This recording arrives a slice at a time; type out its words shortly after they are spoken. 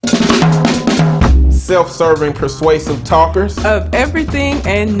self-serving, persuasive talkers of everything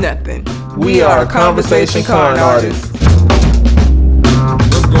and nothing. We are Conversation Con Artists.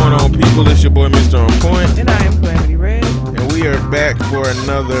 What's going on, people? It's your boy, Mr. On Point. And I am Calamity Red. And we are back for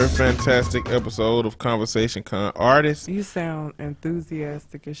another fantastic episode of Conversation Con Artists. You sound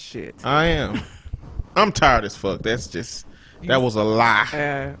enthusiastic as shit. I am. I'm tired as fuck. That was a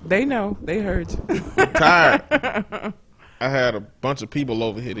lie. They know. They heard you. I'm tired. I had a bunch of people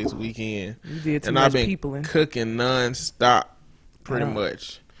over here this weekend. You did too and much I've been peopling. cooking non-stop, pretty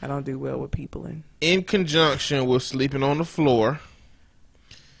much. I don't do well with peopling. In conjunction with sleeping on the floor.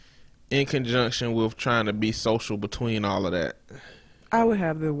 In conjunction with trying to be social between all of that. I would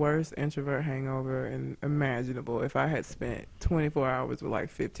have the worst introvert hangover imaginable if I had spent 24 hours with like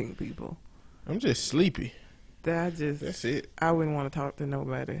 15 people. I'm just sleepy. That's it. I wouldn't want to talk to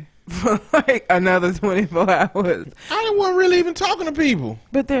nobody for like another 24 hours. I wasn't really even talking to people.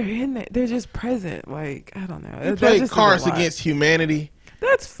 But they're in it. They're just present. Like, I don't know. You played Cards Against Humanity.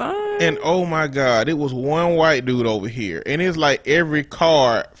 That's fun. And oh my God, it was one white dude over here. And it's like every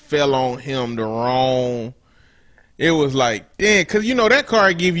card fell on him the wrong. It was like, damn, because you know that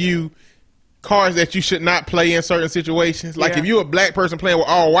card give you cards that you should not play in certain situations. Like if you're a black person playing with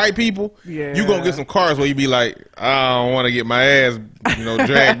all white people, you're going to get some cards where you be like, I don't want to get my ass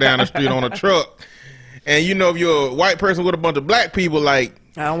dragged down the street on a truck. And you know, if you're a white person with a bunch of black people, like,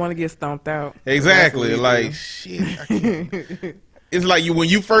 I don't want to get stomped out. Exactly. Like, shit, I can't. It's like when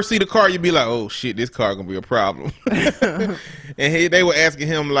you first see the card, you be like, oh shit, this card going to be a problem. And they were asking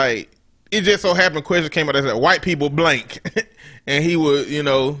him like, it just so happened question came out that said white people blank. And he would,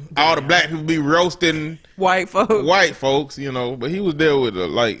 all the black people be roasting white folks, but he was there with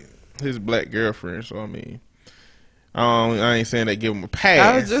his black girlfriend. So I mean, I ain't saying that give him a pass.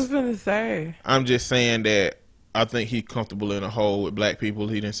 I was just gonna say. I'm just saying that I think he's comfortable in a hole with black people.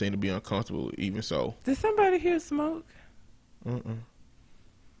 He didn't seem to be uncomfortable even so. Did somebody here smoke?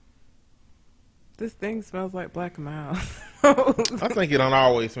 This thing smells like Black & Mild. I think it don't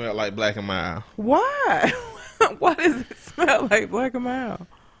always smell like Black & Mild. Why? Why does it smell like Black & Mild?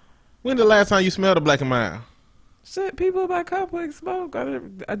 When the last time you smelled a Black & Mild? Shit, people by Complex smoke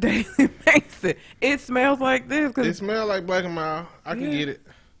on a daily basis. It smells like this. It smells like Black & Mild. I can get it.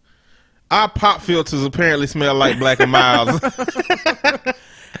 Our pop filters apparently smell like Black & Milds.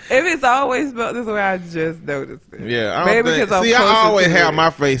 If it's always smelled this way, I just noticed it. Yeah, I always have my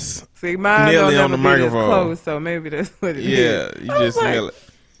face mine nearly don't on the be microphone. Close, so maybe that's what it is. Yeah, you just smell it.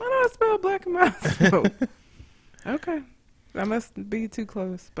 Why do I smell Black & Mild smoke? Okay, I must be too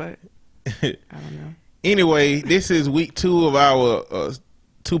close, but I don't know. Anyway, this is week 2 of our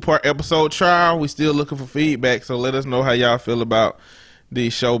 2-part episode trial. We still looking for feedback, so let us know how y'all feel about the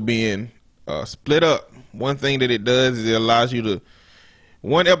show being split up. One thing that it does is it allows you to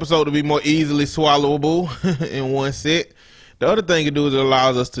one episode to be more easily swallowable in one set. The other thing it do is it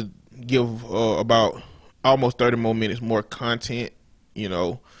allows us to give about almost 30 more minutes more content,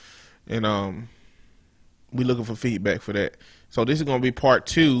 and we looking for feedback for that. So this is going to be part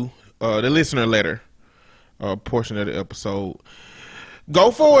 2, the listener letter portion of the episode. Go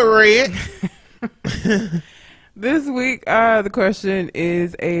for it, Red. This week, the question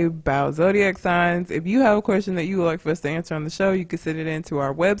is about zodiac signs. If you have a question that you would like for us to answer on the show, you can send it into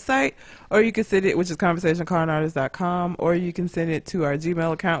our website, or you can send it, which is conversationconartist.com, or you can send it to our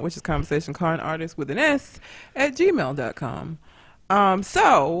Gmail account, which is conversationconartist with an S at gmail.com.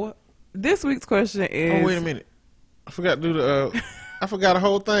 So this week's question is. Oh, wait a minute! I forgot to do the. I forgot the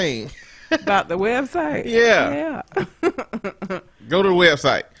whole thing about the website. Yeah. Go to the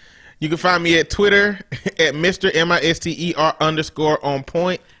website. You can find me at Twitter at Mr. MISTER_on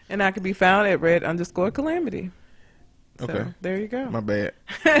point. And I can be found at Red_Calamity. So, okay. There you go. My bad.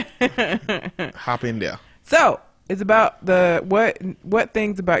 Hop in there. So, it's about what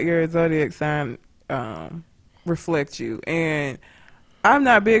things about your zodiac sign reflect you. And I'm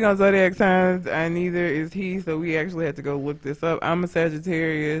not big on zodiac signs, and neither is he, so we actually had to go look this up. I'm a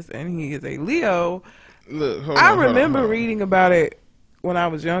Sagittarius, and he is a Leo. Look, I remember reading about it when I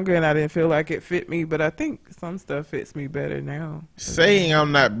was younger, and I didn't feel like it fit me, but I think some stuff fits me better now. Saying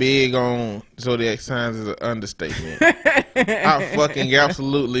I'm not big on zodiac signs is an understatement. I fucking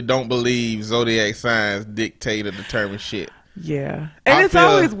absolutely don't believe zodiac signs dictate or determine shit. Yeah. And it's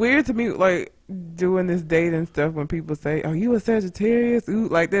always weird to me, like, doing this dating stuff when people say, "Oh, you a Sagittarius?" Ooh,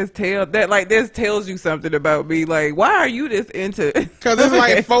 like this tells you something about me. Like, why are you this into? Because it's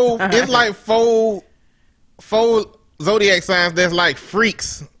like four zodiac signs that's like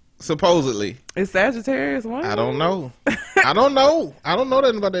freaks, supposedly. Is Sagittarius one? I don't know. I don't know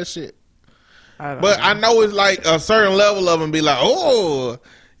nothing about that shit. I know. I know it's like a certain level of them be like, oh,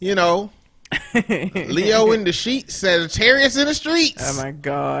 Leo in the sheets, Sagittarius in the streets. Oh my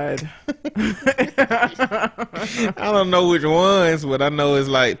God. I don't know which ones, but I know it's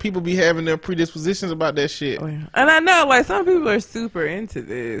like people be having their predispositions about that shit. Oh, yeah. And I know, like, some people are super into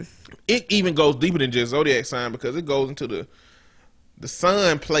this. It even goes deeper than just zodiac sign because it goes into the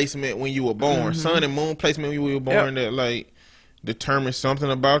sun placement when you were born, sun and moon placement when you were born that like determines something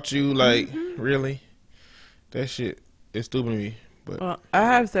about you. Like, really, that shit is stupid to me. But Well, I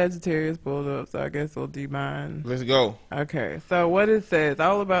have Sagittarius pulled up, so I guess we'll do mine. let's go. Okay, so what it says,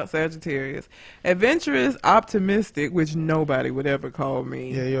 all about Sagittarius. Adventurous, optimistic, which nobody would ever call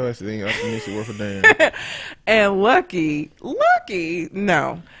me. Yeah, your ass ain't optimistic worth a damn. And lucky,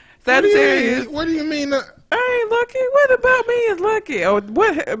 no. Sagittarius, What do you mean? I ain't lucky. What about me is lucky? Or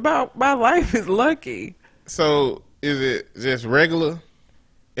what about my life is lucky? So is it just regular?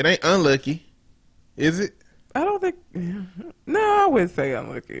 It ain't unlucky, is it? I don't think, no, I wouldn't say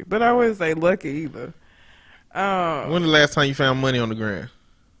unlucky, but I wouldn't say lucky either. When the last time you found money on the ground?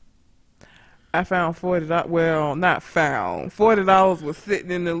 I found $40, well, not found. $40 was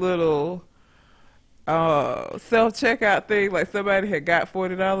sitting in the little self-checkout thing, like somebody had got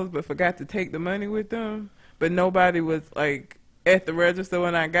 $40 but forgot to take the money with them, but nobody was like at the register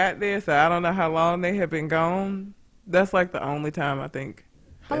when I got there, so I don't know how long they have been gone. That's like the only time I think.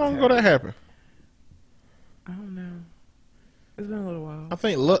 How long ago that happened? I don't know. It's been a little while. I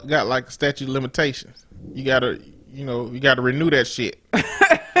think luck got like a statute of limitations. You gotta renew that shit.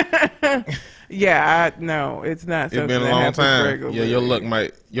 Yeah, no, it's not. It's Something been a that long happens time. regularly. Yeah, your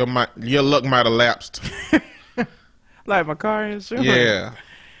luck might have lapsed. Like my car insurance. Yeah.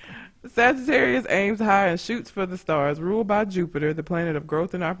 Sagittarius aims high and shoots for the stars. Ruled by Jupiter, the planet of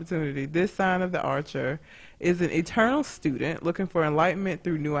growth and opportunity, this sign of the Archer is an eternal student looking for enlightenment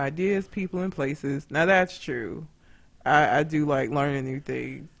through new ideas, people, and places. Now that's true. I do like learning new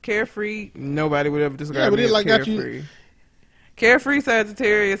things. Carefree, nobody would ever describe me as like carefree. Carefree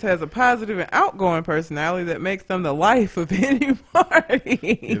Sagittarius has a positive and outgoing personality that makes them the life of any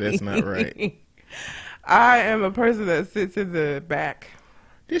party. Yeah, that's not right. I am a person that sits in the back.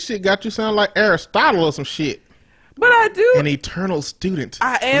 This shit got you sound like Aristotle or some shit. But I do. An eternal student.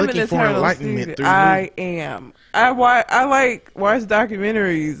 I am looking an for eternal enlightenment student. through I am. I like watch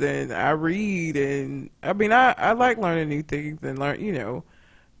documentaries and I read and I mean I like learning new things and learn.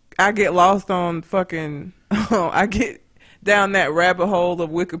 I get lost on fucking. I get down that rabbit hole of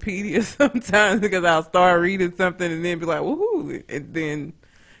Wikipedia sometimes because I'll start reading something and then be like woohoo, and then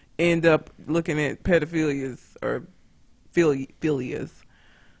end up looking at pedophilias or philias.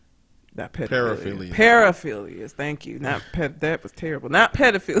 Not pedophilia. Paraphilias. Thank you. Not that was terrible. Not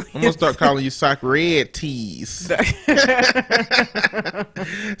pedophilia. I'm gonna start calling you Socrates.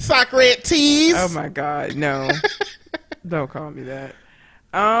 Socrates. Oh my God, no! Don't call me that.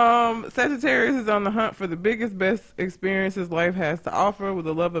 Sagittarius is on the hunt for the biggest, best experiences life has to offer, with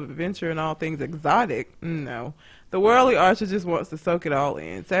a love of adventure and all things exotic. No. The worldly Archer just wants to soak it all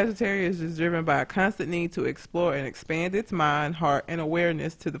in. Sagittarius is driven by a constant need to explore and expand its mind, heart, and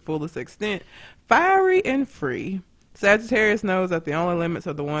awareness to the fullest extent. Fiery and free. Sagittarius knows that the only limits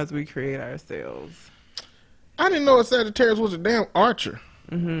are the ones we create ourselves. I didn't know a Sagittarius was a damn archer.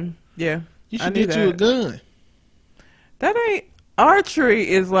 Mm-hmm. Yeah. You should get you a gun. That ain't... Archery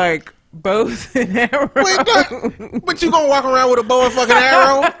is like bows and arrows. But you gonna walk around with a bow and fucking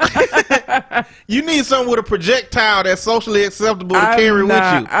arrow? You need something with a projectile that's socially acceptable to carry with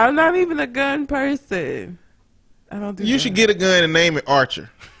you. I'm not even a gun person. I don't do You should get a gun and name it Archer.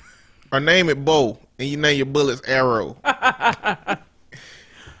 Or name it Bow. And you name your bullets Arrow.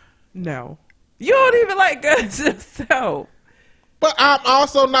 No. You don't even like guns yourself. But I'm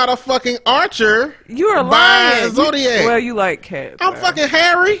also not a fucking archer. You're by lying. Zodiac. Well, you like cats. I'm fucking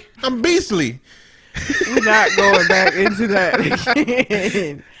hairy. I'm beastly. We're not going back into that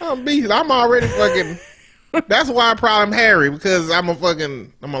again. I'm beastly. I'm already fucking. That's why I'm probably hairy, because I'm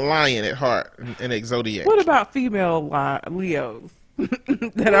a lion at heart and a Zodiac. What about female Leos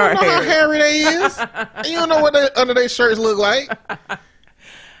that I are don't know how hairy? hairy they is. And you don't know what under their shirts look like.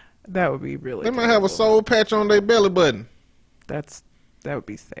 That would be really. They might have a soul patch on their belly button. That would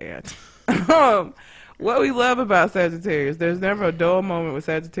be sad. What we love about Sagittarius, there's never a dull moment with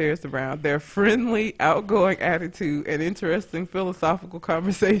Sagittarius around. Their friendly, outgoing attitude and interesting philosophical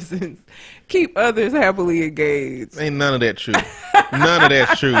conversations keep others happily engaged. Ain't none of that true. None of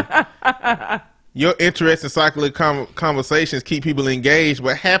that's true. Your interesting cyclical conversations keep people engaged,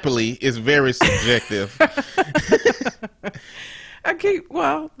 but happily is very subjective. I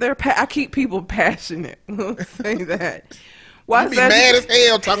keep people passionate. We'll say that. Why You be mad as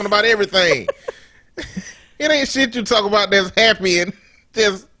hell talking about everything. It ain't shit you talk about that's happy and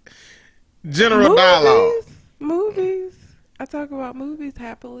just General dialogue. Movies. I talk about movies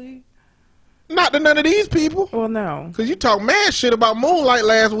happily. Not to none of these people. Well, no. Because you talk mad shit about Moonlight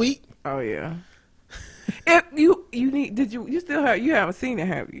last week. Oh, yeah. If you haven't seen it,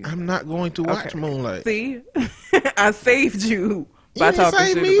 have you? I'm not going to watch Moonlight. See? I saved you by You didn't talking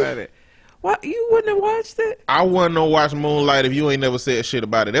save shit me. about it. What? You wouldn't have watched it? I wouldn't know watch Moonlight if you ain't never said shit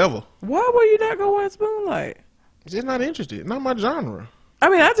about it ever. Why were you not going to watch Moonlight? Just not interested. Not my genre. I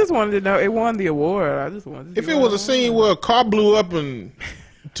mean, I just wanted to know. It won the award. I just wanted to If it was a scene where a car blew up and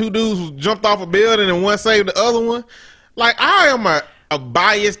two dudes jumped off a building and one saved the other one, like, I am a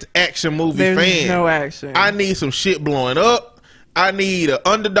biased action movie There's fan. no action. I need some shit blowing up. I need an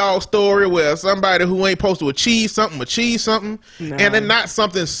underdog story where somebody who ain't supposed to achieve something, No. and then not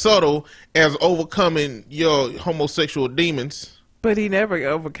something subtle as overcoming your homosexual demons. But he never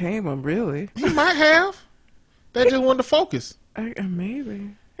overcame them, really. He might have. They just wanted to focus.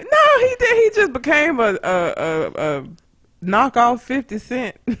 Maybe. No, he did. He just became a knockoff 50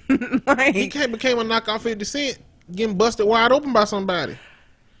 Cent. Like, He became a knockoff 50 Cent getting busted wide open by somebody.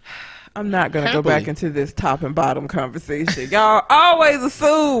 I'm not going to go Happily. back into this top and bottom conversation. Y'all always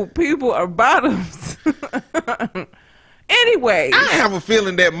assume people are bottoms. Anyway. I have a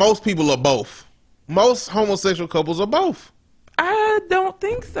feeling that most people are both. Most homosexual couples are both. I don't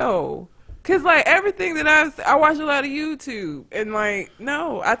think so. Cause like everything that I watch a lot of YouTube and like,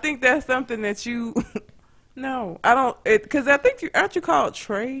 no, I think that's something that you, no, I don't, cause I think aren't you called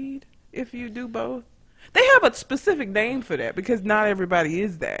trade if you do both? They have a specific name for that because not everybody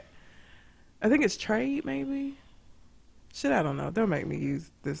is that. I think it's trade maybe. Shit, I don't know. Don't make me use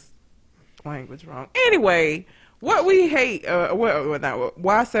this language wrong. Anyway, what we hate,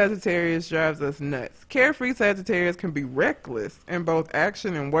 why Sagittarius drives us nuts. Carefree Sagittarius can be reckless in both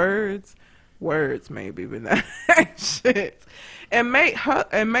action and words. Words maybe, but not actions. And may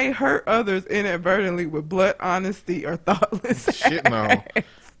hurt others inadvertently with blunt honesty or thoughtless Shit, no. acts.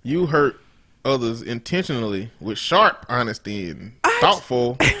 You hurt others intentionally with sharp honesty and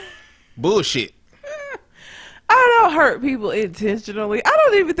thoughtful bullshit. I don't hurt people intentionally. I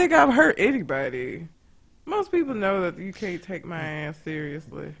don't even think I've hurt anybody. Most people know that you can't take my ass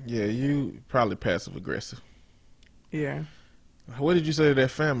seriously. Yeah, you probably passive aggressive. Yeah. What did you say to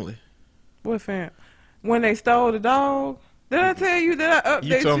that family? What fam? When they stole the dog? Did I tell you that I updated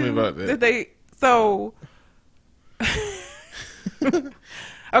you? You told me about that. So...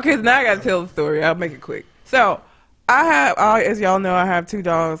 Okay, so now I gotta tell the story. I'll make it quick. So, as y'all know, I have two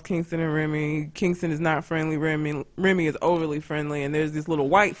dogs, Kingston and Remy. Kingston is not friendly. Remy is overly friendly. And there's this little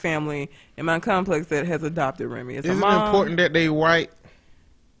white family in my complex that has adopted Remy. It's Isn't it important that they white?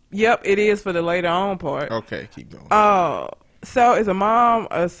 Yep, it is for the later on part. Okay, keep going. So it's a mom,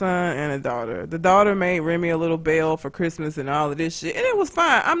 a son, and a daughter. The daughter made Remy a little bell for Christmas and all of this shit. And it was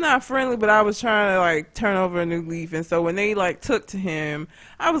fine. I'm not friendly, but I was trying to, like, turn over a new leaf. And so when they, like, took to him,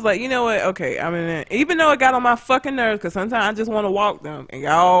 I was like, you know what? Okay, I mean, even though it got on my fucking nerves, because sometimes I just want to walk them, and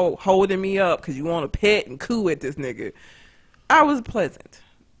y'all holding me up because you want to pet and coo at this nigga. I was pleasant.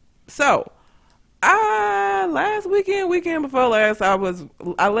 So... last weekend before last,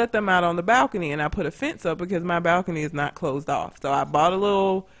 I let them out on the balcony and I put a fence up because my balcony is not closed off. So I bought a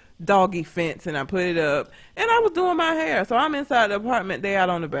little doggy fence and I put it up and I was doing my hair. So I'm inside the apartment, they out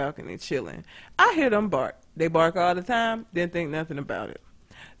on the balcony chilling. I hear them bark. They bark all the time, didn't think nothing about it.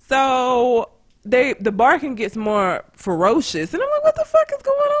 So the barking gets more ferocious and I'm like, what the fuck is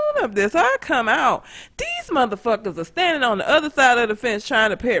going on up there? So I come out. These motherfuckers are standing on the other side of the fence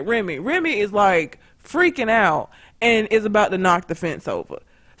trying to pet Remy. Remy is like freaking out and is about to knock the fence over.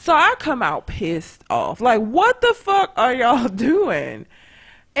 So I come out pissed off. Like, what the fuck are y'all doing?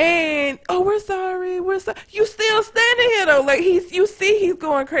 And, oh, we're sorry. You still standing here, though. Like, you see he's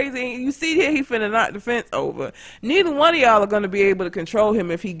going crazy. And you see that he finna knock the fence over. Neither one of y'all are going to be able to control him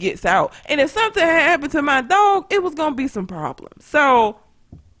if he gets out. And if something had happened to my dog, it was going to be some problems. So...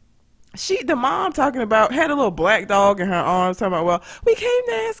 the mom talking about, had a little black dog in her arms, talking about, well, we came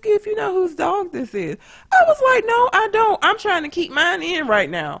to ask you if you know whose dog this is. I was like, no, I don't. I'm trying to keep mine in right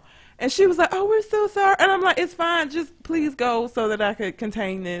now. And she was like, oh, we're so sorry. And I'm like, it's fine. Just please go so that I could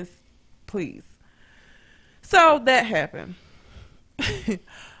contain this. Please. So that happened.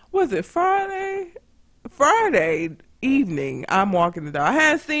 Was it Friday? Friday evening, I'm walking the dog. I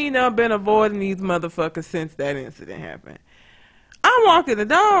hadn't seen them, been avoiding these motherfuckers since that incident happened. I'm walking the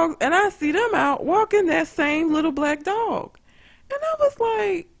dog, and I see them out walking that same little black dog. And I was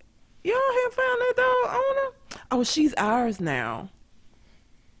like, y'all have found that dog owner? Oh, she's ours now.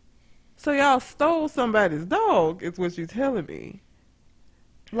 So y'all stole somebody's dog, is what you're telling me.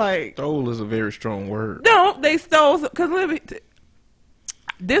 Like... Stole is a very strong word. No, they stole... Because let me...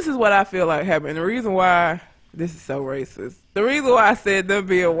 This is what I feel like happened. The reason why this is so racist. The reason why I said them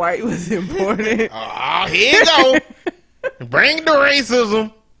being white was important. Oh, here you go. Bring the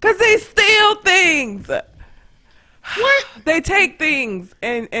racism. Because they steal things. What? They take things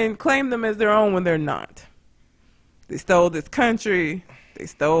and claim them as their own when they're not. They stole this country. They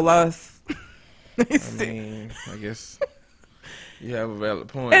stole us. I guess you have a valid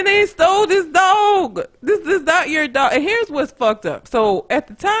point. And they stole this dog. This is not your dog. And here's what's fucked up. So at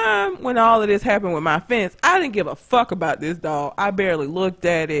the time when all of this happened with my fence, I didn't give a fuck about this dog. I barely looked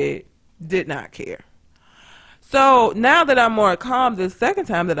at it. Did not care. So now that I'm more calm, the second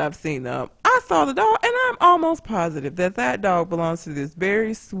time that I've seen them, I saw the dog, and I'm almost positive that that dog belongs to this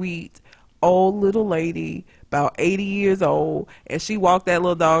very sweet old little lady, about 80 years old, and she walked that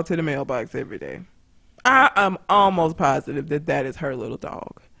little dog to the mailbox every day. I am almost positive that that is her little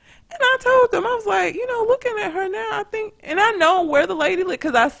dog. And I told them, I was like, you know, looking at her now, I think, and I know where the lady lives,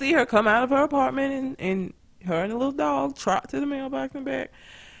 because I see her come out of her apartment, and her and the little dog trot to the mailbox and back.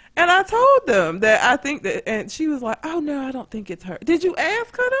 And I told them that I think that, and she was like, oh, no, I don't think it's her. Did you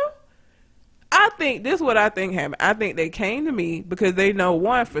ask her, though? I think, this is what I think happened. I think they came to me because they know,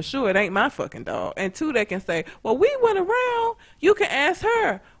 one, for sure, it ain't my fucking dog. And two, they can say, well, we went around. You can ask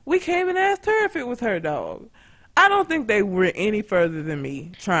her. We came and asked her if it was her dog. I don't think they were any further than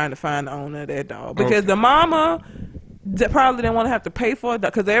me trying to find the owner of that dog. Because the mama probably didn't want to have to pay for it.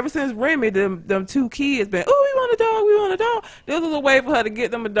 Because ever since Remy, them two kids been, oh, we want a dog, we want a dog. This was a way for her to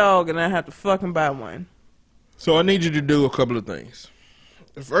get them a dog and I have to fucking buy one. So I need you to do a couple of things.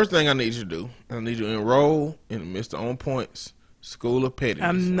 The first thing I need you to do, I need you to enroll in Mr. On Point's School of Pettiness.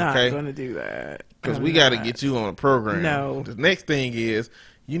 I'm not going to do that. Because we got to get you on a program. No. The next thing is,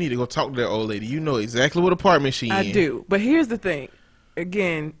 you need to go talk to that old lady. You know exactly what apartment she's in. I do. But here's the thing.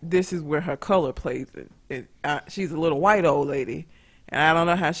 Again, this is where her color plays in. She's a little white old lady. And I don't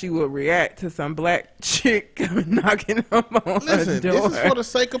know how she would react to some black chick coming knocking on her door. Listen, this is for the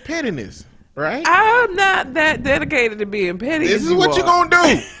sake of pettiness. Right? I'm not that dedicated to being petty. This is what you're going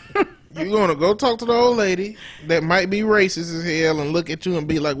to do. You're going to go talk to the old lady that might be racist as hell and look at you and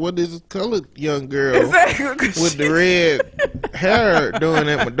be like, what is this colored young girl with the red hair doing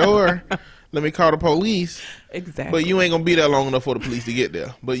at my door? Let me call the police. Exactly. But you ain't going to be there long enough for the police to get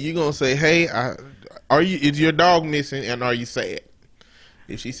there. But you're going to say, hey, is your dog missing and are you sad?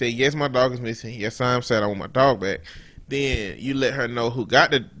 If she say, yes, my dog is missing. Yes, I'm sad. I want my dog back. Then you let her know who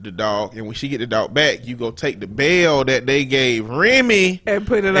got the dog, and when she get the dog back, you go take the bail that they gave Remy and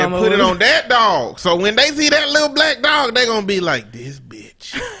put it on that dog. So when they see that little black dog, they gonna be like, this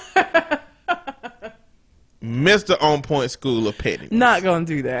bitch. Mr. On Point School of Pettiness. Not gonna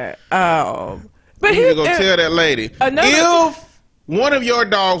do that. But you gonna tell that lady, if one of your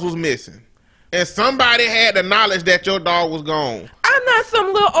dogs was missing and somebody had the knowledge that your dog was gone, I'm not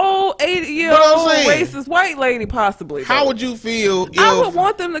some little old 80-year-old racist white lady, possibly. How would you feel if... I would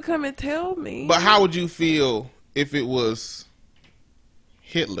want them to come and tell me. But how would you feel if it was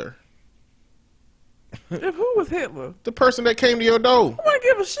Hitler? If who was Hitler? The person that came to your door. I don't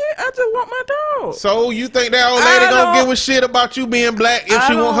give a shit. I just want my dog. So you think that old lady gonna give a shit about you being black if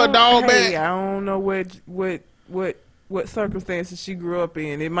she want her dog back? I don't know what circumstances she grew up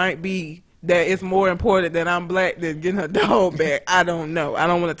in. It might be that it's more important that I'm black than getting her dog back. I don't know. I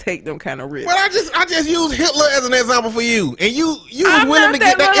don't want to take them kind of risks. Well, I just used Hitler as an example for you, and you was willing to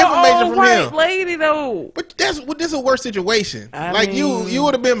get that information from him. White lady though. But this is a worse situation. I mean, you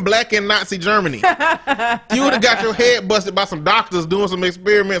would have been black in Nazi Germany. You would have got your head busted by some doctors doing some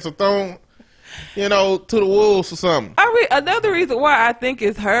experiments or thrown, to the wolves or something. Another reason why I think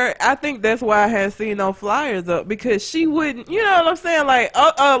it's her, I think that's why I had seen no flyers up, because she wouldn't, you know what I'm saying?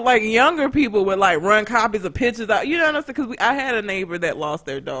 Like younger people would like run copies of pictures out, you know what I'm saying? Because I had a neighbor that lost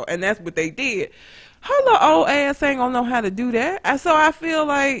their dog, and that's what they did. Her little old ass ain't gonna know how to do that. So I feel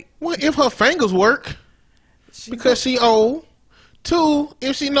like, well, if her fingers work, because she old. Two,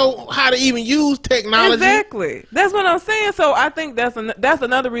 if she know how to even use technology. Exactly. That's what I'm saying. So I think that's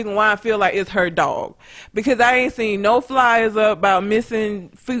another reason why I feel like it's her dog. Because I ain't seen no flyers up about missing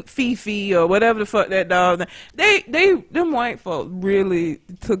Fifi or whatever the fuck that dog. Them white folks really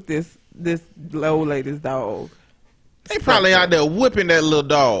took this old lady's dog. They probably out there whipping that little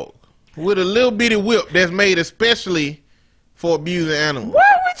dog with a little bitty whip that's made especially for abusing animals. Why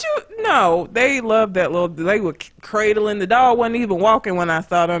would you? No, they loved that little. They were cradling the dog. Wasn't even walking when I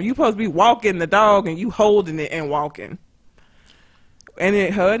saw them. You supposed to be walking the dog and you holding it and walking, and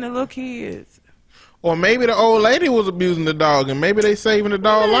it hurting the little kids. Or maybe the old lady was abusing the dog, and maybe they saving the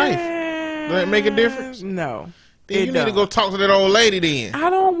dog life. Does that make a difference? No. Then you need to go talk to that old lady. Then I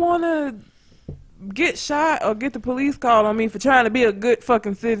don't want to get shot or get the police called on me for trying to be a good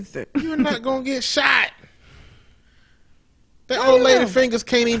fucking citizen. You're not gonna get shot. That old lady fingers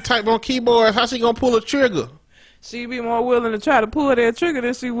can't even type on keyboard. How she gonna pull a trigger? She'd be more willing to try to pull that trigger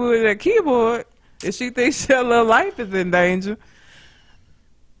than she would that keyboard if she thinks her little life is in danger.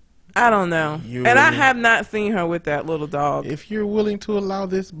 I don't know. I have not seen her with that little dog. If you're willing to allow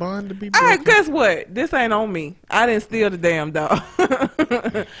this bond to be broken. broken. Guess what? This ain't on me. I didn't steal the damn dog.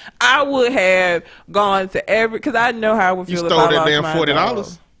 I would have gone to because I know how I would feel if I lost my dog. You stole that damn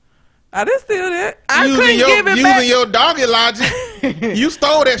 $40. I didn't steal that. I couldn't give it back. Using your doggy logic, you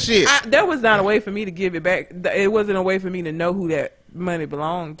stole that shit. There was not a way for me to give it back. It wasn't a way for me to know who that money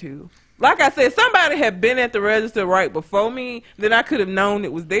belonged to. Like I said, somebody had been at the register right before me, then I could have known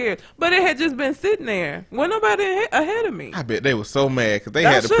it was there. But it had just been sitting there. Wasn't nobody ahead of me. I bet they were so mad because they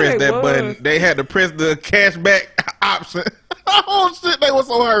had to press that button. They had to press the cashback option. Oh shit, they were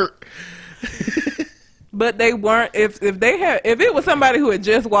so hurt. But they weren't. If it was somebody who had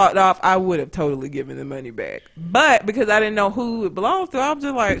just walked off, I would have totally given the money back. But because I didn't know who it belongs to, I was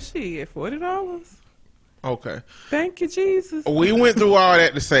just like, shit, $40. Okay. Thank you, Jesus. We went through all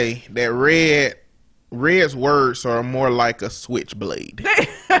that to say that Red's words are more like a switchblade.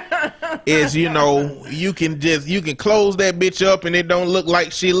 Is you can close that bitch up and it don't look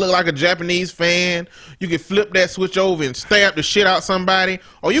like she look like a Japanese fan. You can flip that switch over and stab the shit out somebody,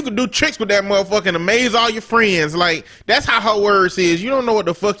 or you can do tricks with that motherfucker and amaze all your friends. Like that's how her words is. You don't know what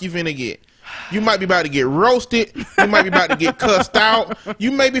the fuck you finna get. You might be about to get roasted. You might be about to get cussed out.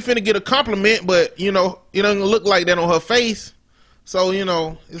 You may be finna get a compliment, but it doesn't look like that on her face. So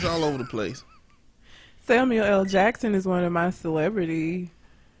it's all over the place. Samuel L. Jackson is one of my celebrity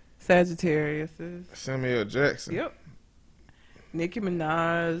Sagittariuses. Samuel L. Jackson. Yep. Nicki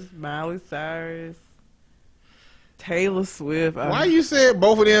Minaj, Miley Cyrus, Taylor Swift. Why you said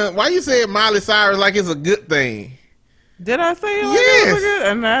both of them? Why you said Miley Cyrus like it's a good thing? Did I say it? Yes.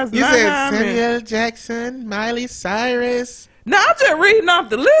 And that's you not said Samuel Jackson, Miley Cyrus. No, I'm just reading off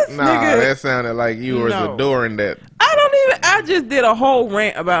the list, nigga. That sounded like you were adoring that. I just did a whole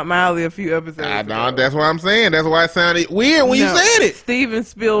rant about Miley a few episodes ago. That's what I'm saying. That's why it sounded weird when you said it. Steven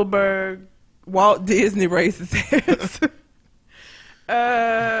Spielberg, Walt Disney racist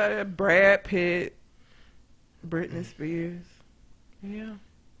ass. Brad Pitt, Britney Spears. Yeah.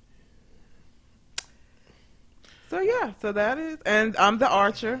 So that is, and I'm the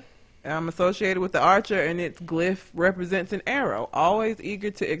Archer. I'm associated with the Archer, and its glyph represents an arrow. Always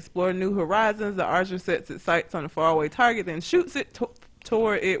eager to explore new horizons, the Archer sets its sights on a faraway target, then shoots it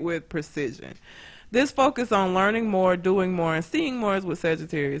toward it with precision. This focus on learning more, doing more, and seeing more is what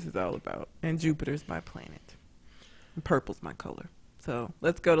Sagittarius is all about. And Jupiter's my planet. And purple's my color. So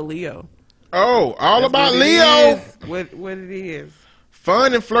let's go to Leo. Oh, all about Leo. What it is.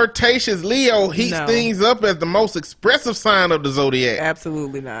 Fun and flirtatious Leo heats things up as the most expressive sign of the zodiac.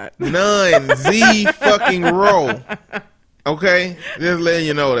 Absolutely not. None. Z fucking row. Okay? Just letting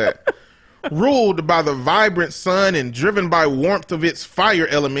you know that. Ruled by the vibrant sun and driven by warmth of its fire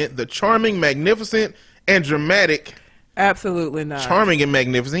element, the charming, magnificent, and dramatic. Absolutely not. Charming and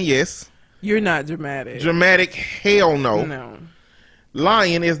magnificent, yes. You're not dramatic. Dramatic, hell no. No.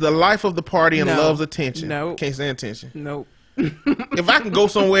 Lion is the life of the party and loves attention. Nope. Can't stand attention. Nope. If I can go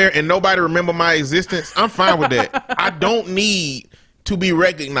somewhere and nobody remember my existence, I'm fine with that. I don't need to be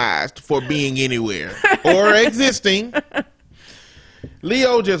recognized for being anywhere or existing.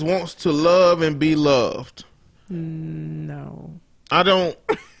 Leo just wants to love and be loved. No. I don't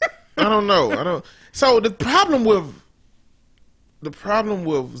know. So the problem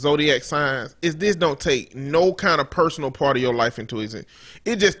with zodiac signs is this don't take no kind of personal part of your life into it.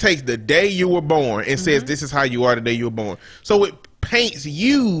 It just takes the day you were born and says this is how you are the day you were born. So it paints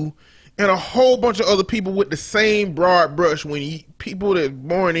you and a whole bunch of other people with the same broad brush when people that are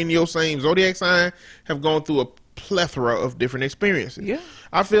born in your same zodiac sign have gone through a plethora of different experiences. Yeah.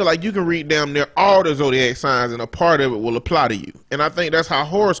 I feel like you can read damn near all the zodiac signs and a part of it will apply to you. And I think that's how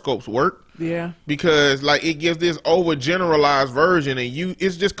horoscopes work. Yeah. Because like it gives this overgeneralized version and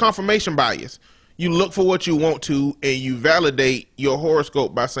it's just confirmation bias. You look for what you want to and you validate your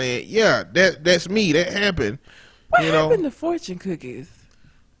horoscope by saying, yeah, that's me. That happened. What happened to fortune cookies?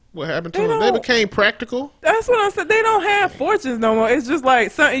 What happened to them? They became practical. That's what I said. They don't have fortunes no more. It's just like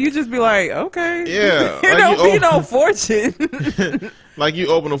something you just be like, okay. Yeah. It don't be no fortune. Like you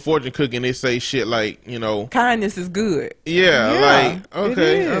open a fortune cookie and they say shit like, kindness is good. Yeah, like,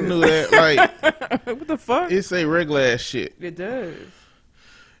 okay, I knew that. Like, what the fuck? It say regular ass shit. It does.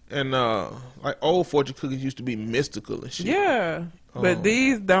 And like old fortune cookies used to be mystical and shit. Yeah. But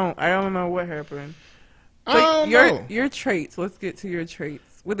these don't. I don't know what happened. So I don't know. Your traits. Let's get to your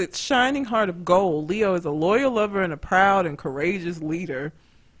traits. With its shining heart of gold, Leo is a loyal lover and a proud and courageous leader.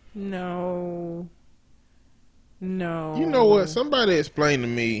 No. No. You know what? Somebody explained to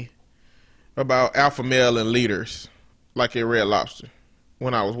me about alpha male and leaders, like at Red Lobster,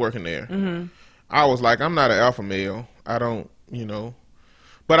 when I was working there. Mm-hmm. I was like, I'm not an alpha male. I don't,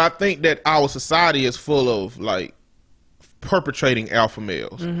 But I think that our society is full of, like, perpetrating alpha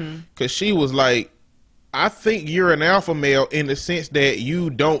males. Because she was like, I think you're an alpha male in the sense that you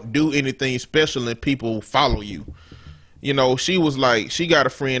don't do anything special and people follow you. She was like, she got a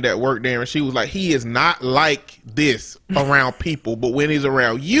friend that worked there and she was like, he is not like this around people, but when he's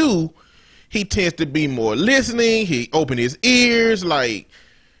around you, he tends to be more listening. He open his ears, like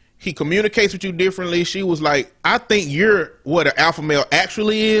he communicates with you differently. She was like, I think you're what an alpha male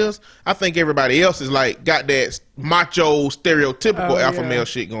actually is. I think everybody else is like got that macho stereotypical alpha male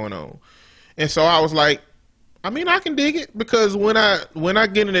shit going on. And so I was like, I mean, I can dig it because when I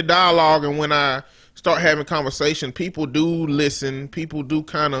get into dialogue and when I start having conversation, people do listen. People do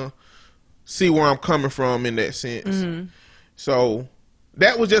kind of see where I'm coming from in that sense. So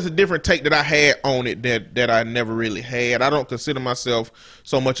that was just a different take that I had on it that I never really had. I don't consider myself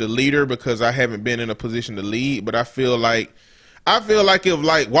so much a leader because I haven't been in a position to lead, but I feel like if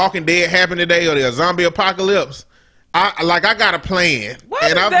like Walking Dead happened today or the zombie apocalypse, I got a plan. Why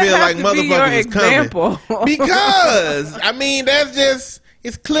and does I that feel have like to be your motherfuckers is example? coming. Because I mean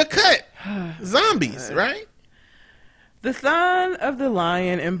it's clear cut. Zombies, right? The sign of the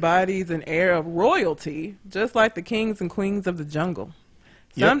lion embodies an air of royalty, just like the kings and queens of the jungle.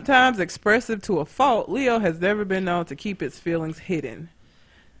 Yep. Sometimes expressive to a fault, Leo has never been known to keep its feelings hidden.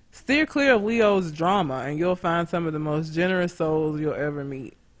 Steer clear of Leo's drama, and you'll find some of the most generous souls you'll ever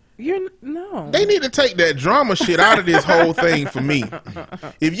meet. No. They need to take that drama shit out of this whole thing for me.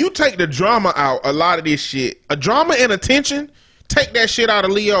 If you take the drama out, a lot of this shit, a drama and attention, take that shit out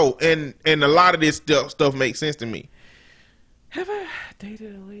of Leo, and a lot of this stuff makes sense to me. Have I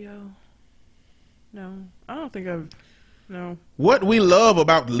dated a Leo? No. I don't think I've... No. What we love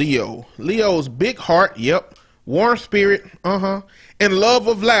about Leo's big heart, yep. Warm spirit, and love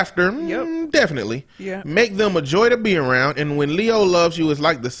of laughter, Yep. definitely. Yeah. Make them a joy to be around, and when Leo loves you, it's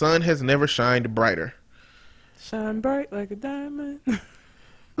like the sun has never shined brighter. Shine bright like a diamond. I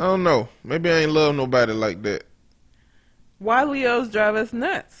don't know. Maybe I ain't love nobody like that. Why Leos drive us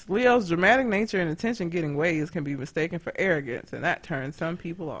nuts? Leo's dramatic nature and attention-getting ways can be mistaken for arrogance, and that turns some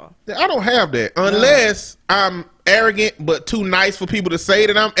people off. I don't have that unless I'm arrogant but too nice for people to say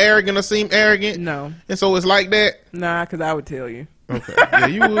that I'm arrogant or seem arrogant. No. And so it's like that. Nah, because I would tell you. Okay. Yeah,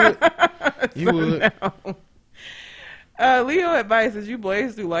 you would. You would. No. Leo advice as you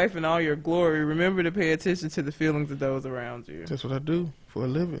blaze through life in all your glory, remember to pay attention to the feelings of those around you. That's what I do for a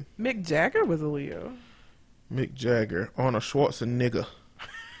living. Mick Jagger was a Leo. Mick Jagger, Arnold Schwarzenegger,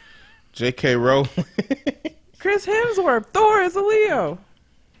 J.K. Rowling. Chris Hemsworth, Thor is a Leo.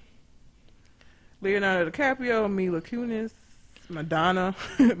 Leonardo DiCaprio, Mila Kunis, Madonna.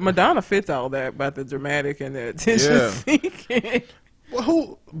 Madonna fits all that about the dramatic and the attention seeking. Well,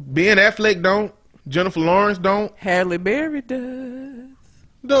 who? Ben Affleck don't. Jennifer Lawrence don't. Halle Berry does.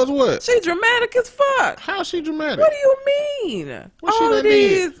 Does what? She dramatic as fuck. How's she dramatic? What do you mean? What she done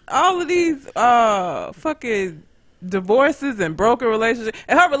did? All of these fucking divorces and broken relationships,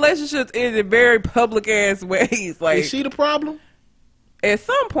 and her relationships end in very public ass ways. Like, is she the problem? At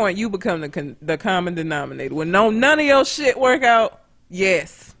some point, you become the common denominator. When none of your shit work out,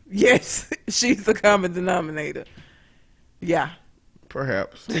 yes, she's the common denominator. Yeah.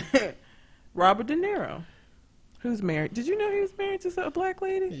 Perhaps. Robert De Niro, who's married. Did you know he was married to a black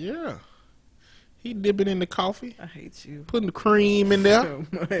lady? Yeah. He dipping in the coffee. I hate you. Putting the cream in there. So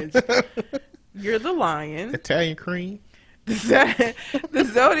much. You're the lion. Italian cream. The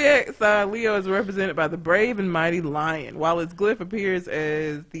zodiac sign Leo is represented by the brave and mighty lion. While its glyph appears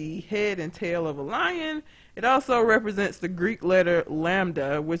as the head and tail of a lion, it also represents the Greek letter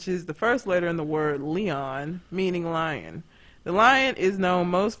lambda, which is the first letter in the word leon, meaning lion. The lion is known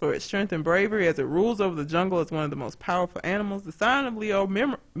most for its strength and bravery as it rules over the jungle as one of the most powerful animals. The sign of Leo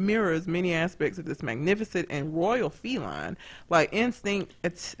mirrors many aspects of this magnificent and royal feline, like instinct,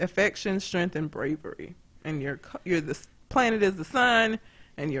 affection, strength, and bravery. And the planet is the sun,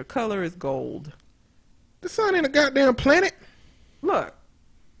 and your color is gold. The sun ain't a goddamn planet. Look,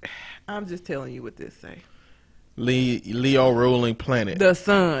 I'm just telling you what this say. Leo ruling planet. The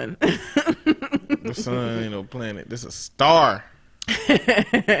sun. The sun ain't no planet. This is a star.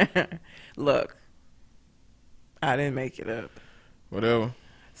 Look, I didn't make it up. Whatever.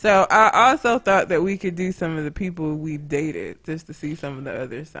 So I also thought that we could do some of the people we've dated just to see some of the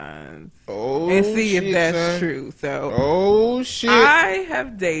other signs and see if that's son. true. So, Oh shit! I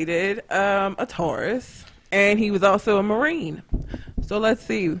have dated a Taurus, and he was also a Marine. So let's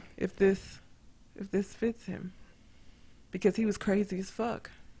see if this fits him, because he was crazy as fuck.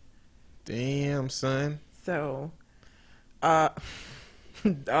 Damn, son. So,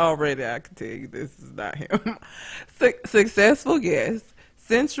 already I can tell you this is not him. Successful, yes.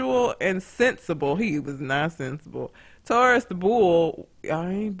 Sensual and sensible. He was not sensible. Taurus the bull, I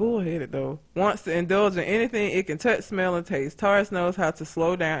ain't bullheaded though, wants to indulge in anything it can touch, smell, and taste. Taurus knows how to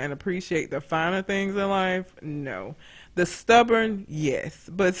slow down and appreciate the finer things in life. No. The stubborn, yes.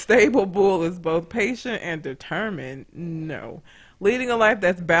 But stable bull is both patient and determined. No. Leading a life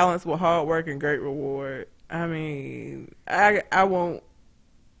that's balanced with hard work and great reward. I mean, I won't.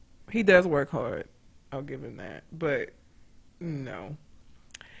 He does work hard. I'll give him that. But no.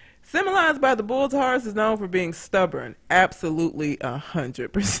 Symbolized by the bull, Taurus is known for being stubborn, absolutely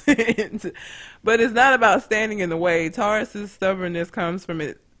 100%. But it's not about standing in the way. Taurus's stubbornness comes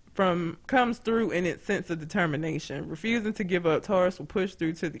comes through in its sense of determination. Refusing to give up, Taurus will push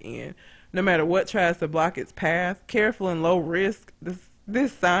through to the end, no matter what tries to block its path. Careful and low risk.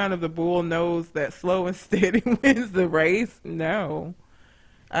 This sign of the bull knows that slow and steady wins the race. No,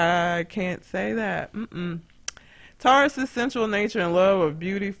 I can't say that. Taurus's sensual nature and love of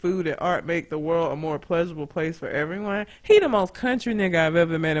beauty, food, and art make the world a more pleasurable place for everyone. He the most country nigga I've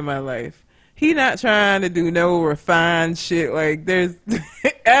ever met in my life. He not trying to do no refined shit. Like, there's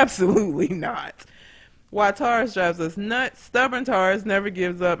absolutely not. Why Taurus drives us nuts. Stubborn Taurus never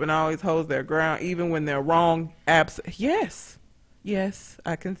gives up and always holds their ground, even when they're wrong. Yes,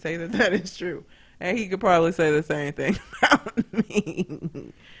 I can say that is true. And he could probably say the same thing about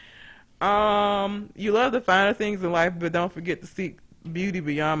me. You love the finer things in life, but don't forget to seek beauty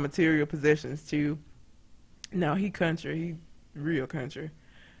beyond material possessions too. No, he country. He real country.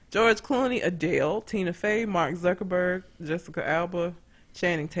 George Clooney, Adele, Tina Fey, Mark Zuckerberg, Jessica Alba,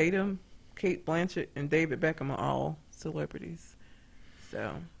 Channing Tatum, Kate Blanchett, and David Beckham are all celebrities.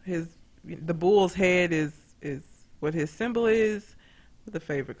 So the bull's head is what his symbol is. What the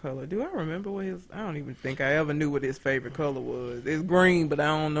favorite color? Do I remember what his? I don't even think I ever knew what his favorite color was. It's green, but I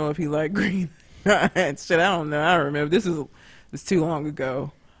don't know if he liked green. Shit, I don't know. I don't remember. This was too long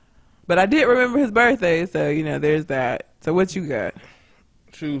ago. But I did remember his birthday, so there's that. So what you got?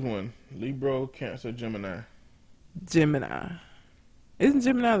 Choose one. Libra, Cancer, Gemini. Gemini. Isn't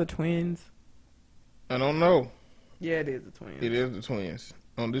Gemini the twins? I don't know. Yeah, it is the twins. It is the twins.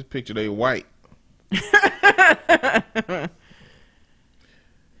 On this picture, they white.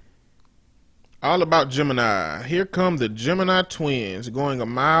 All about Gemini. Here come the Gemini twins, going a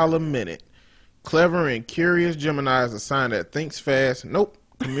mile a minute. Clever and curious. Gemini is a sign that thinks fast. Nope.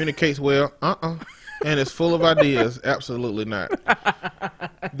 Communicates well. And is full of ideas. Absolutely not.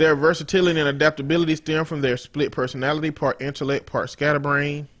 Their versatility and adaptability stem from their split personality, part intellect, part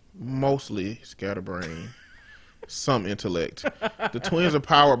scatterbrain. Mostly scatterbrain. Some intellect. The twins are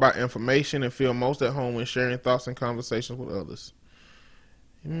powered by information and feel most at home when sharing thoughts and conversations with others.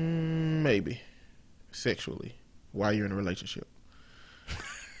 Maybe. Sexually, while you're in a relationship.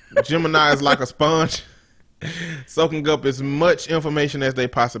 Gemini is like a sponge, soaking up as much information as they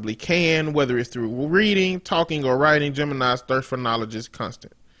possibly can, whether it's through reading, talking, or writing. Gemini's thirst for knowledge is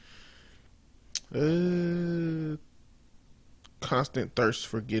constant. Constant thirst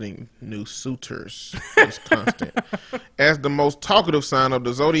for getting new suitors is constant. As the most talkative sign of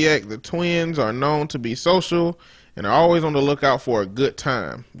the zodiac, the twins are known to be social and are always on the lookout for a good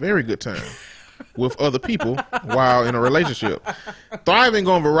time. Very good time. With other people while in a relationship. Thriving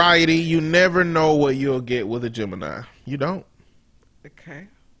on variety, you never know what you'll get with a Gemini. You don't. Okay.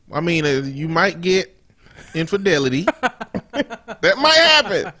 I mean, you might get infidelity. That might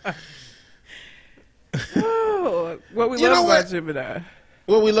happen. Oh, what we love about Gemini.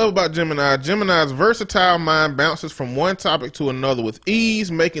 What we love about Gemini, Gemini's versatile mind bounces from one topic to another with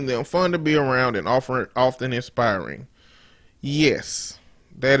ease, making them fun to be around and often inspiring. Yes,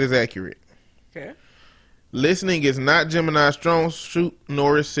 that is accurate. Okay. Listening is not Gemini's strong suit,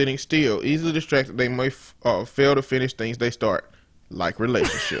 nor is sitting still. Easily distracted, they may fail to finish things they start, like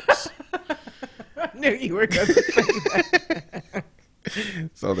relationships. I knew you were going to say that.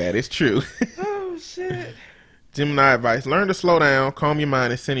 So that is true. Oh, shit. Gemini advice. Learn to slow down, calm your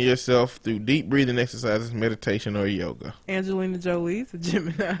mind, and center yourself through deep breathing exercises, meditation, or yoga. Angelina Jolie's a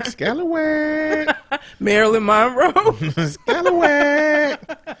Gemini. Scallywag. Marilyn Monroe. Scallywag.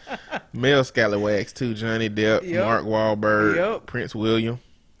 Male scallywags too. Johnny Depp, Mark Wahlberg, Prince William.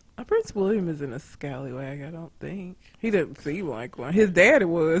 Prince William is in a scallywag, I don't think. He didn't seem like one. His daddy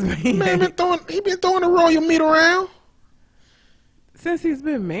was. But he Man, he been throwing the royal meat around. Since he's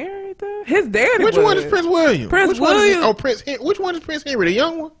been married, though? His daddy Which was. one is Prince William? Prince William. Which one is Prince Henry? The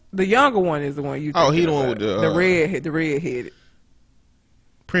young one? The younger one is the one you think. Oh, he the one with the red-headed.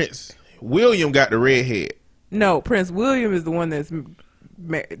 Prince William got the red head. No, Prince William is the one that's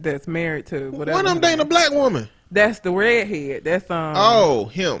married to whatever. One of them dating a black woman. That's the redhead. That's Oh,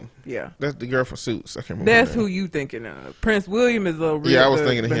 him. Yeah. That's the girl from Suits. I can't remember. That's who you thinking of. Prince William is the real. Yeah, I was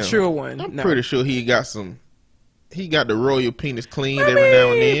thinking of him. Mature one. I'm No. pretty sure he got the royal penis cleaned every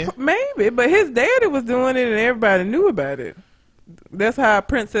now and then. Maybe, but his daddy was doing it and everybody knew about it. That's how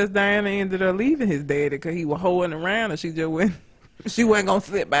Princess Diana ended up leaving his daddy, because he was holding around and she just went. She wasn't gonna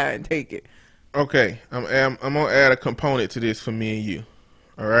sit by and take it. Okay, I'm gonna add a component to this for me and you.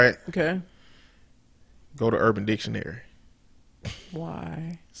 All right. Okay. Go to Urban Dictionary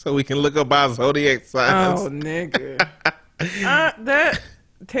Why? so we can look up our zodiac signs. Oh, nigga. That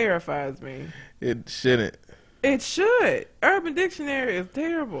terrifies me. It shouldn't. It should. Urban Dictionary is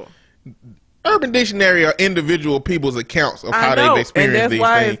terrible. Urban Dictionary are individual people's accounts of I how know, they've experienced and that's these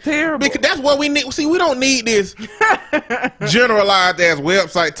why things. it's terrible. Because that's what we need. See, we don't need this generalized ass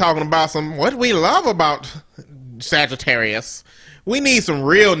website talking about what we love about Sagittarius. We need some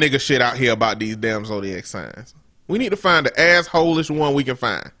real nigga shit out here about these damn zodiac signs. We need to find the asshole-ish one we can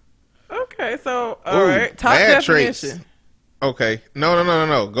find. Okay, so all right, top bad definition. traits. Okay,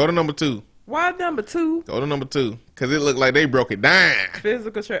 no. Go to number 2. Why number 2? Go to number 2 because it looked like they broke it down.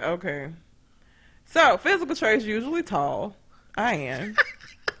 Physical trait. Okay. So physical traits usually tall. I am.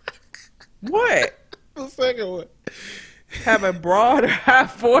 What? The second one. Have a broad or high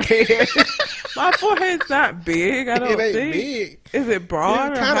forehead. My forehead's not big. I don't It ain't think. big. Is it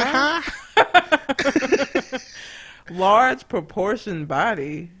broad It's or kind of high? high. Large proportioned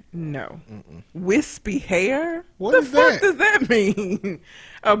body. No. Wispy hair. What the is fuck that? does that mean?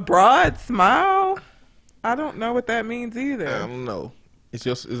 A broad smile. I don't know what that means either. I don't know. It's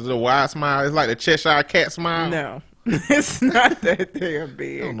a wide smile. It's like the Cheshire Cat smile. No, it's not that damn I don't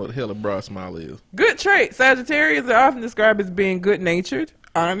big. know what the hell a broad smile is. Good trait. Sagittarius are often described as being good-natured,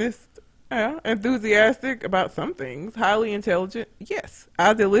 honest, enthusiastic about some things, highly intelligent, yes,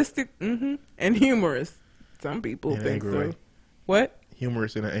 idealistic, and humorous. Some people In an think angry so. way. What?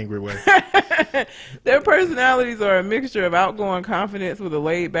 Humorous in an angry way. Their personalities are a mixture of outgoing confidence with a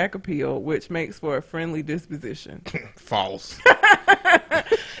laid-back appeal, which makes for a friendly disposition. False.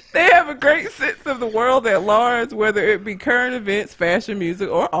 They have a great sense of the world at large, whether it be current events, fashion, music,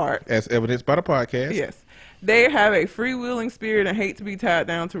 or art. As evidenced by the podcast. Yes. They have a freewheeling spirit and hate to be tied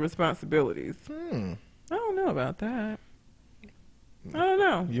down to responsibilities. I don't know about that. I don't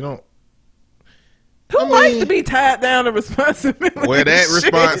know. You don't. Who likes to be tied down to responsibilities? Well, that Shit.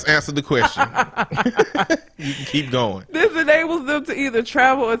 response answered the question. You can keep going. This enables them to either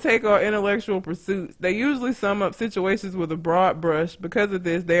travel or take on intellectual pursuits. They usually sum up situations with a broad brush. Because of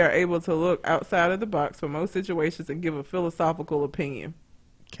this, they are able to look outside of the box for most situations and give a philosophical opinion.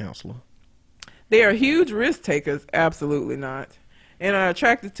 Counselor. They are huge risk takers. Absolutely not. And are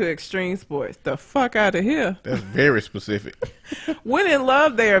attracted to extreme sports. The fuck out of here. That's very specific. When in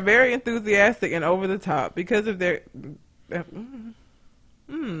love, they are very enthusiastic and over the top because of their. Are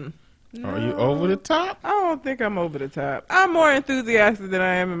you over the top? I don't think I'm over the top. I'm more enthusiastic than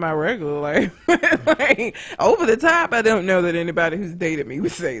I am in my regular life. Like, over the top, I don't know that anybody who's dated me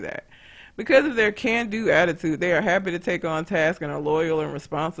would say that. Because of their can-do attitude, they are happy to take on tasks and are loyal and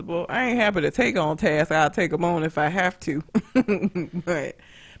responsible. I ain't happy to take on tasks. I'll take them on if I have to. But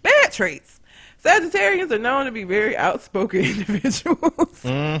bad traits. Sagittarians are known to be very outspoken individuals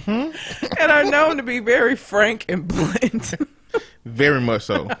and are known to be very frank and blunt. Very much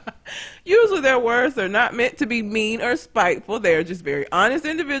so. Usually their words are not meant to be mean or spiteful. They are just very honest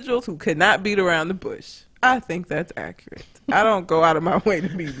individuals who could not beat around the bush. I think that's accurate. I don't go out of my way to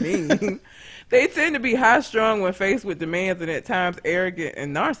be mean. They tend to be high-strung when faced with demands and at times arrogant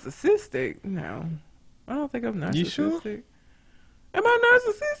and narcissistic. No, I don't think I'm narcissistic. You sure? Am I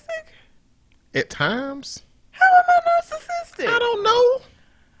narcissistic? At times? How am I narcissistic? I don't know.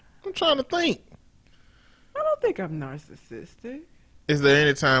 I'm trying to think. I don't think I'm narcissistic. Is there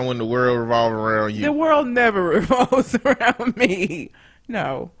any time when the world revolves around you? The world never revolves around me.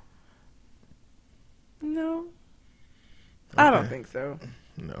 No. No. I don't think so.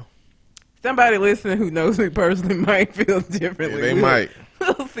 No. Somebody listening who knows me personally might feel differently. Yeah, they might.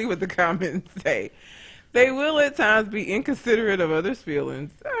 We'll see what the comments say. They will at times be inconsiderate of others'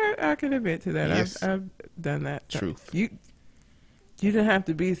 feelings. I can admit to that. Yes. I've done that. Truth. You didn't have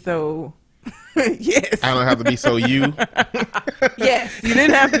to be so Yes. I don't have to be so you. Yes, you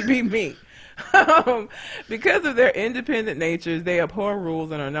didn't have to be me. Because of their independent natures, they abhor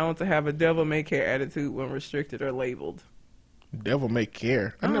rules and are known to have a devil-may-care attitude when restricted or labeled. Devil may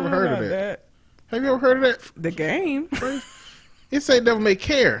care. I never don't heard know of about that. Have you ever heard of that? The game. It say devil may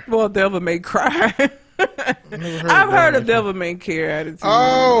care. Well, devil may cry. I've heard of devil may care attitude.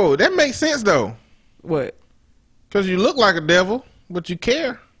 Oh, that makes sense though. What? Because you look like a devil, but you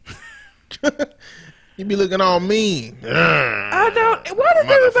care. You be looking all mean. I don't. Why does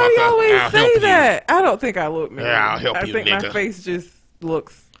everybody Motherfucker, always I'll say help you. that? I don't think I look mean. Yeah, I'll help I you, think my nigga. face just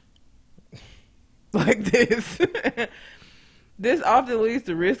looks like this. This often leads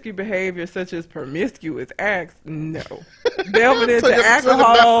to risky behavior such as promiscuous acts. No. Delving into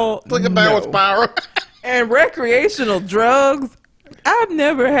alcohol. Took a downward spiral. And recreational drugs. I've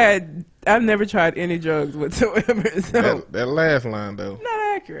never tried any drugs whatsoever. So That last line though.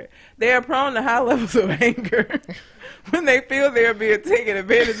 not accurate. They are prone to high levels of anger when they feel they are being taken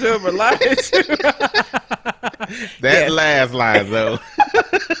advantage of or lied to. Yes. Last line though.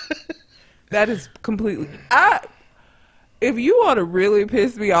 That is completely. If you want to really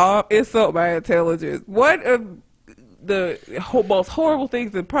piss me off, insult my intelligence. One of the most horrible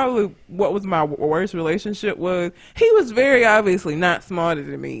things, and probably what was my worst relationship, was he was very obviously not smarter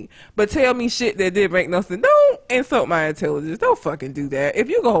than me, but tell me shit that didn't make no sense. Don't insult my intelligence. Don't fucking do that. If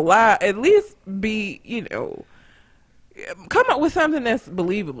you gonna lie, at least be, come up with something that's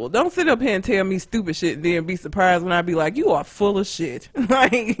believable. Don't sit up here and tell me stupid shit and then be surprised when I be like, you are full of shit.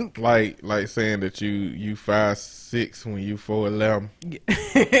 like saying that you 5'6" when you 4'11".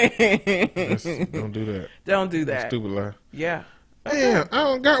 Don't do that. Don't do That's that. stupid lie. Yeah. Damn, I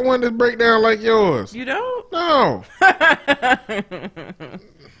don't got one that's break down like yours. You don't? No.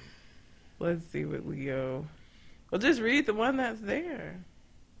 Let's see what we go. Well, just read the one that's there.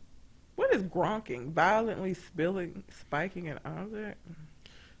 What is gronking? Violently spiking an object?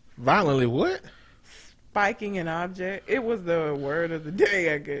 Violently what? Spiking an object. It was the word of the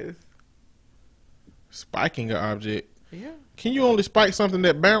day, I guess. Spiking an object. Yeah, Can you only spike something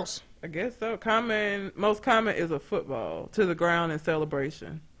that bounce? I guess so. Most common is a football to the ground in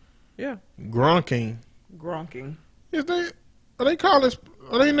celebration. Yeah, Gronking. gronking. Is that? Are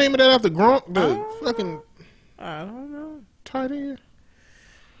they naming that after Gronk, the Oh. fucking I don't know. tight end?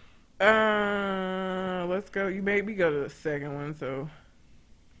 Let's go. You made me go to the second one. So,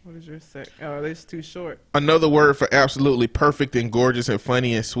 what is your second? Oh, this is too short. Another word for absolutely perfect and gorgeous and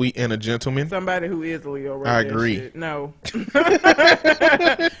funny and sweet and a gentleman. Somebody who is a Leo. Right I there, agree. shit. No.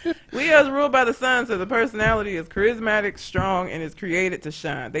 Leo's ruled by the sun, so the personality is charismatic, strong, and is created to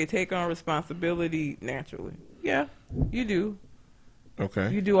shine. They take on responsibility naturally. Yeah, you do.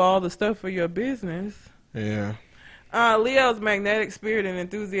 Okay. You do all the stuff for your business. Yeah. Leo's magnetic spirit and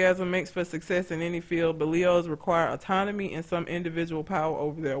enthusiasm makes for success in any field, but Leos require autonomy and some individual power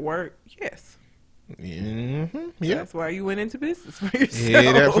over their work. Yes. Mm-hmm. Yeah. That's why you went into business for yourself. Yeah,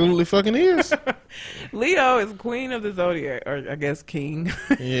 it absolutely fucking is. Leo is queen of the zodiac, or I guess king.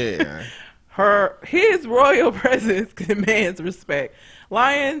 Yeah. His royal presence commands respect.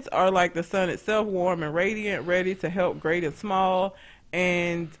 Lions are like the sun itself, warm and radiant, ready to help great and small,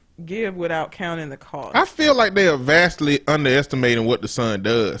 and give without counting the cost. I feel like they are vastly underestimating what the sun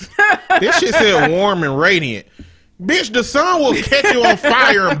does. This shit said warm and radiant. Bitch, the sun will catch you on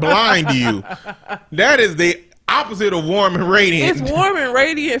fire and blind you. That is the opposite of warm and radiant. It's warm and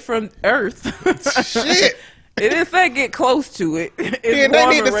radiant from Earth. Shit. It didn't say get close to it. It's Yeah, they warm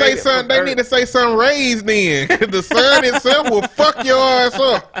need and to say radiant sun. from They Earth. need to say sun rays. Then the sun itself will fuck your ass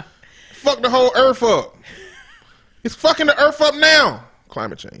up. Fuck the whole earth up. It's fucking the earth up now.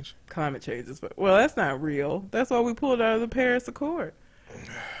 Climate change. Climate change is, well, that's not real. That's why we pulled out of the Paris Accord.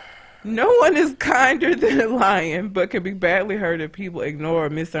 No one is kinder than a lion, but can be badly hurt if people ignore or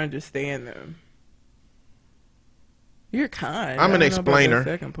misunderstand them. You're kind. I'm I an don't know about that explainer.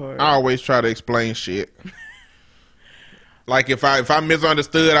 second part. I always try to explain shit. Like if I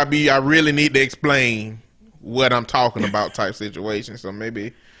misunderstood, I really need to explain what I'm talking about type situation. So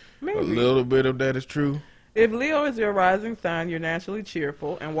maybe Maybe. a little bit of that is true. If Leo is your rising sign, you're naturally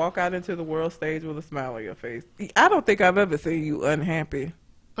cheerful and walk out into the world stage with a smile on your face. I don't think I've ever seen you unhappy.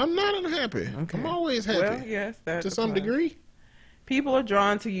 I'm not unhappy. Okay. I'm always happy. Well, yes, that's to some degree. People are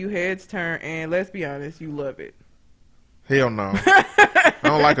drawn to you, heads turn, and let's be honest, you love it. Hell no. I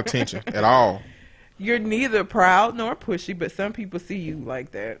don't like attention at all. You're neither proud nor pushy, but some people see you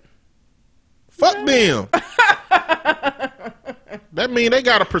like that. Fuck them. That mean they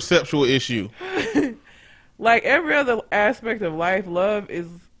got a perceptual issue. Like every other aspect of life, love is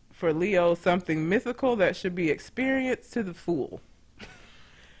for Leo something mythical that should be experienced to the full.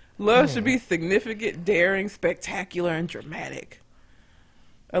 Love should be significant, daring, spectacular, and dramatic.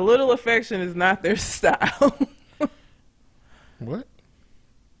 A little affection is not their style. What?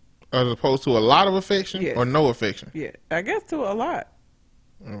 As opposed to a lot of affection Yes. or no affection? Yeah, I guess to a lot.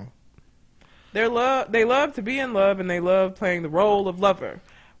 Oh. They love to be in love, and they love playing the role of lover.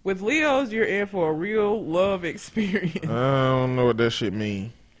 With Leos, you're in for a real love experience. I don't know what that shit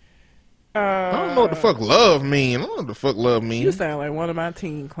mean. I don't know what the fuck love mean. I don't know what the fuck love mean. You sound like one of my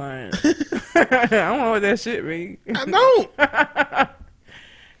teen clients. I don't know what that shit mean. I don't.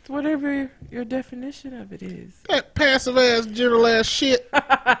 It's whatever your definition of it is. That passive ass, general ass shit.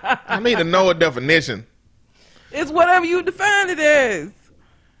 I need to know a definition. It's whatever you define it as.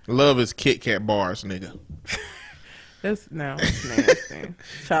 Love is Kit Kat bars, nigga. That's nasty.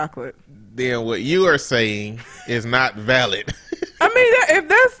 Chocolate. Then what you are saying is not valid. I mean,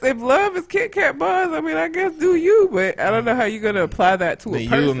 if love is Kit Kat bars, I mean, I guess do you, but I don't know how you're gonna apply that to a Then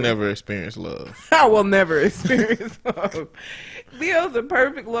person. you'll never experience love. I will never experience love. Leos are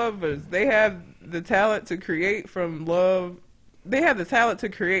perfect lovers. They have the talent to create from love. They have the talent to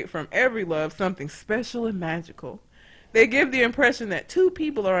create from every love something special and magical. They give the impression that two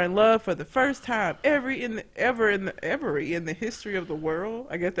people are in love for the first time ever in the history of the world.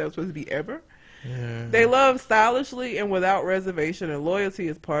 I guess that was supposed to be ever. Yeah. They love stylishly and without reservation, and loyalty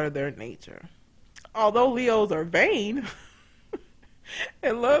is part of their nature. Although Leos are vain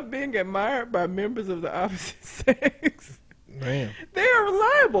and love being admired by members of the opposite sex, Man. they are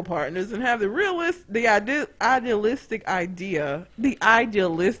reliable partners and have the idealistic idea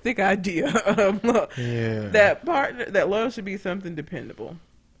of love. Yeah. That love should be something dependable.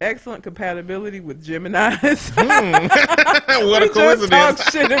 Excellent compatibility with Geminis. What a We just coincidence.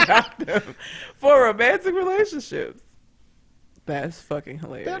 talk shit about them for romantic relationships. That's fucking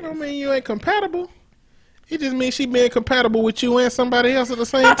hilarious. That don't mean you ain't compatible. It just means she being compatible with you and somebody else at the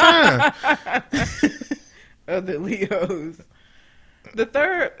same time. Of the Leos. The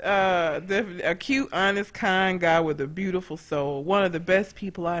third, a cute, honest, kind guy with a beautiful soul. One of the best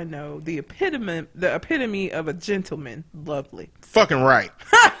people I know. The epitome of a gentleman. Lovely. Fucking right.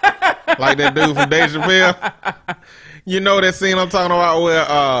 Like that dude from Dave Chappelle. You know that scene I'm talking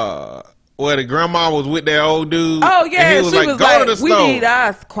about where the grandma was with that old dude? Oh yeah, and he was she like, was go like, to the we store. need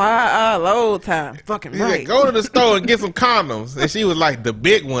us quiet all old time. Fucking He right. said, go to the store and get some condoms. And she was like, the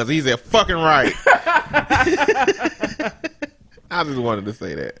big ones. He said, fucking right. I just wanted to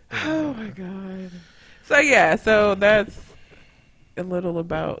say that. Oh my god. So yeah, so that's a little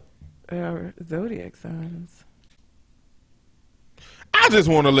about our zodiac signs. I just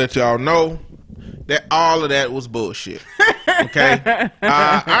want to let y'all know that all of that was bullshit. Okay?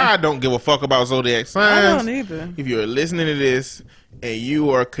 I don't give a fuck about zodiac I signs. don't either. If you're listening to this and you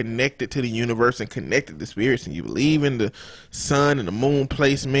are connected to the universe and connected to spirits and you believe in the sun and the moon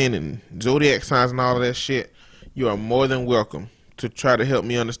placement and zodiac signs and all of that shit, you are more than welcome to try to help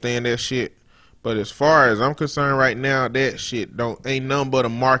me understand that shit. But as far as I'm concerned right now, that shit ain't nothing but a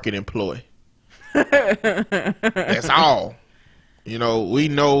marketing ploy. That's all. You know, we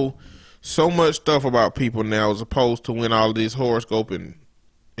know so much stuff about people now as opposed to when all this horoscope and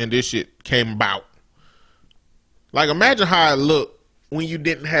this shit came about. Like, imagine how it looked when you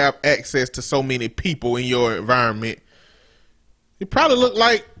didn't have access to so many people in your environment. It probably looked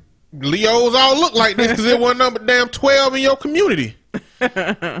like Leos all look like this because it wasn't number damn 12 in your community.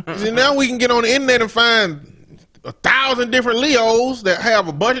 See, now we can get on the internet and find 1,000 different Leos that have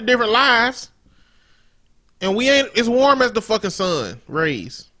a bunch of different lives. And we ain't as warm as the fucking sun.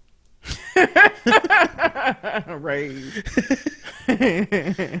 Rays. Raised.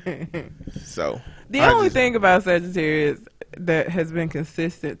 So. The only thing about Sagittarius that has been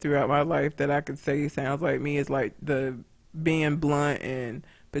consistent throughout my life that I could say sounds like me is like the being blunt and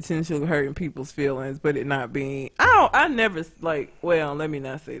potentially hurting people's feelings, but it not being. I never like. Well, let me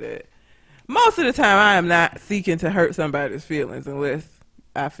not say that. Most of the time, I am not seeking to hurt somebody's feelings unless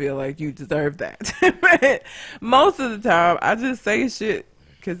I feel like you deserve that. But most of the time, I just say shit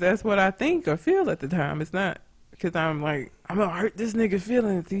because that's what I think or feel at the time. It's not because I'm like, I'm gonna hurt this nigga's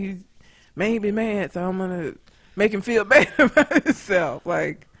feelings. He made me mad, so I'm gonna make him feel bad about himself.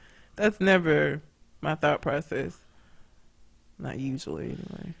 Like, that's never my thought process. Not usually,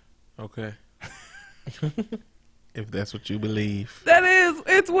 anyway. Okay. If that's what you believe.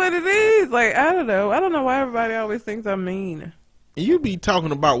 It's what it is. Like, I don't know. I don't know why everybody always thinks I'm mean. You be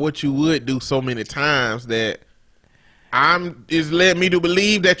talking about what you would do so many times that it's led me to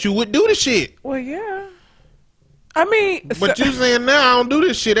believe that you would do the shit. Well, yeah. I mean, But you saying now I don't do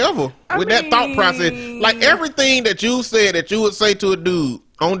this shit ever. With that thought process. Like everything that you said that you would say to a dude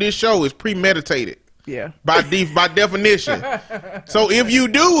on this show is premeditated. Yeah. By definition. So if you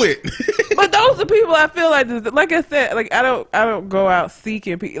do it, But those are people I feel like I said, like I don't go out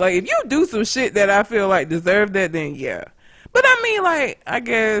seeking people. Like if you do some shit that I feel like deserve that, then yeah. But I mean, like I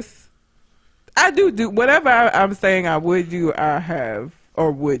guess I do whatever I'm saying I would do. I have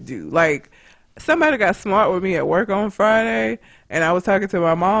or would do. Like somebody got smart with me at work on Friday, and I was talking to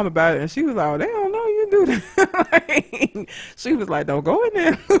my mom about it, and she was like, "Oh, they don't know you do that." Like, she was like, "Don't go in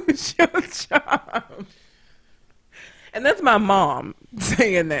there and lose your job." And that's my mom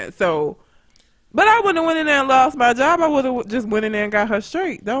saying that. So, but I wouldn't have went in there and lost my job. I would have just went in there and got her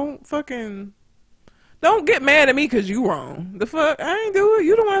straight. Don't get mad at me because you wrong. The fuck? I ain't do it.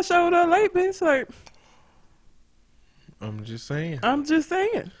 You the one showed up late, bitch. Like, I'm just saying.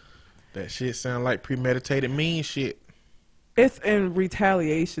 That shit sound like premeditated mean shit. It's in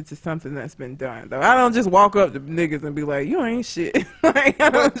retaliation to something that's been done, though. I don't just walk up to niggas and be like, you ain't shit. Like, I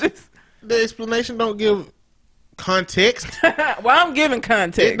don't just... The explanation don't give context. Well, I'm giving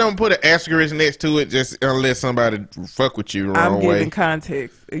context. It don't put an asterisk next to it just unless somebody fuck with you the wrong way. I'm giving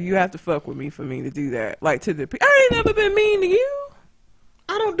context. You have to fuck with me for me to do that. Like, to the... I ain't never been mean to you.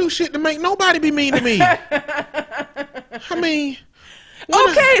 I don't do shit to make nobody be mean to me. I mean...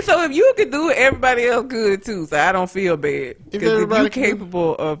 Okay, so if you could do it, everybody else could too. So I don't feel bad. Because if you're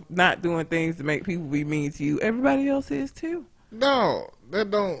capable of not doing things to make people be mean to you, everybody else is too. No,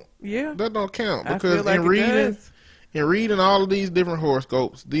 that don't. Yeah, that don't count because like in reading all of these different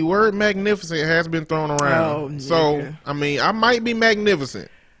horoscopes, the word magnificent has been thrown around. Oh, so I mean, I might be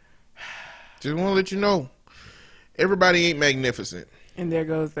magnificent. Just want to let you know, everybody ain't magnificent. And there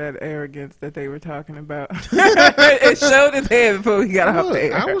goes that arrogance that they were talking about. It showed his head before we got off the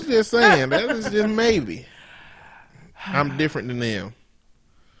air. I was just saying, that is just maybe. I'm different than them.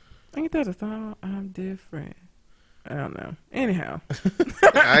 Ain't that a song? I'm different. I don't know. Anyhow.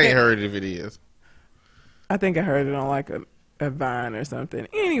 I ain't heard it if it is. I think I heard it on like a Vine or something.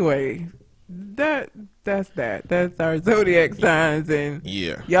 Anyway, that's that. That's our zodiac signs, and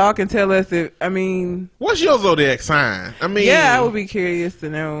yeah, y'all can tell us if what's your zodiac sign? I mean, yeah, I would be curious to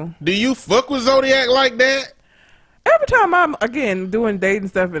know. Do you fuck with zodiac like that? Every time I'm doing dating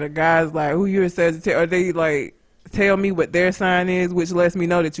stuff, and a guy's like, "Who you're a Sagittarius," or they like tell me what their sign is, which lets me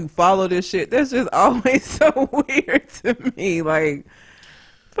know that you follow this shit. That's just always so weird to me. Like,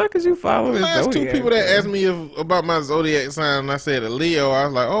 fuck is you following? The last zodiac two people that asked me about my zodiac sign, and I said a Leo. I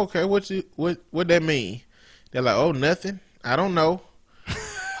was like, okay, what that mean? They're like, oh, nothing. I don't know.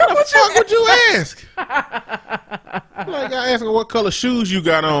 What the fuck would you ask? Like I asking what color shoes you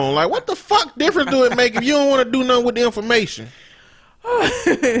got on. Like, what the fuck difference do it make if you don't want to do nothing with the information?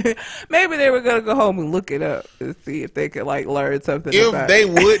 Maybe they were gonna go home and look it up and see if they could like learn something. If they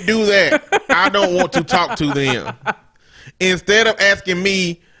would do that, I don't want to talk to them. Instead of asking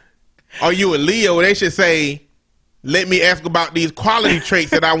me, are you a Leo? They should say, let me ask about these quality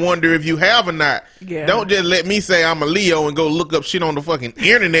traits that I wonder if you have or not. Yeah. Don't just let me say I'm a Leo and go look up shit on the fucking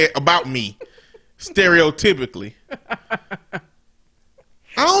internet about me. Stereotypically. I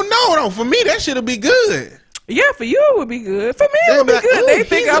don't know though. For me, that shit'll be good. Yeah, for you it would be good. For me it would be like, good. They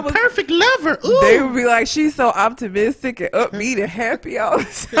think I was a perfect lover. Ooh. They would be like, she's so optimistic and upbeat and happy all the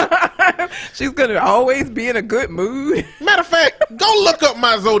time. She's gonna always be in a good mood. Matter of fact, go look up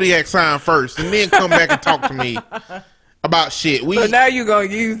my zodiac sign first, and then come back and talk to me about shit. So now you're gonna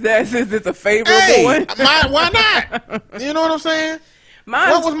use that since it's a favorable one. Why not? You know what I'm saying?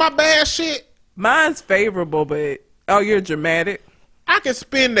 What was my bad shit? Mine's favorable, but you're dramatic. I can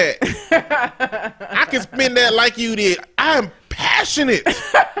spin that. I can spin that like you did. I am passionate.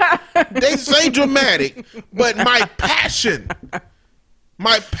 They say dramatic, but my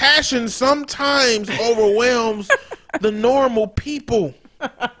passion sometimes overwhelms the normal people.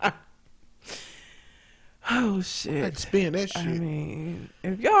 Oh shit! I'd spin that shit. I mean,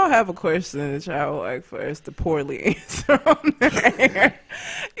 if y'all have a question that y'all would like for us to poorly answer on there,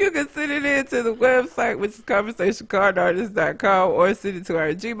 you can send it into the website, which is conversationcardartist.com, or send it to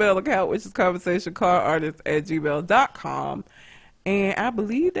our Gmail account, which is conversationcardartist@gmail.com. And I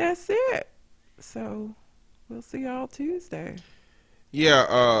believe that's it. So we'll see y'all Tuesday.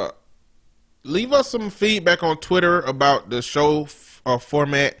 Yeah. Leave us some feedback on Twitter about the show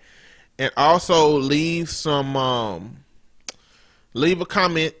format. And also leave a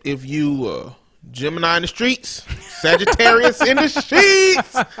comment if you Gemini in the streets, Sagittarius in the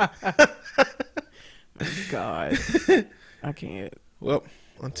sheets. God, I can't. Well,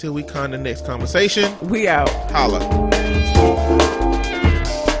 until we come to the next conversation, we out. Holla.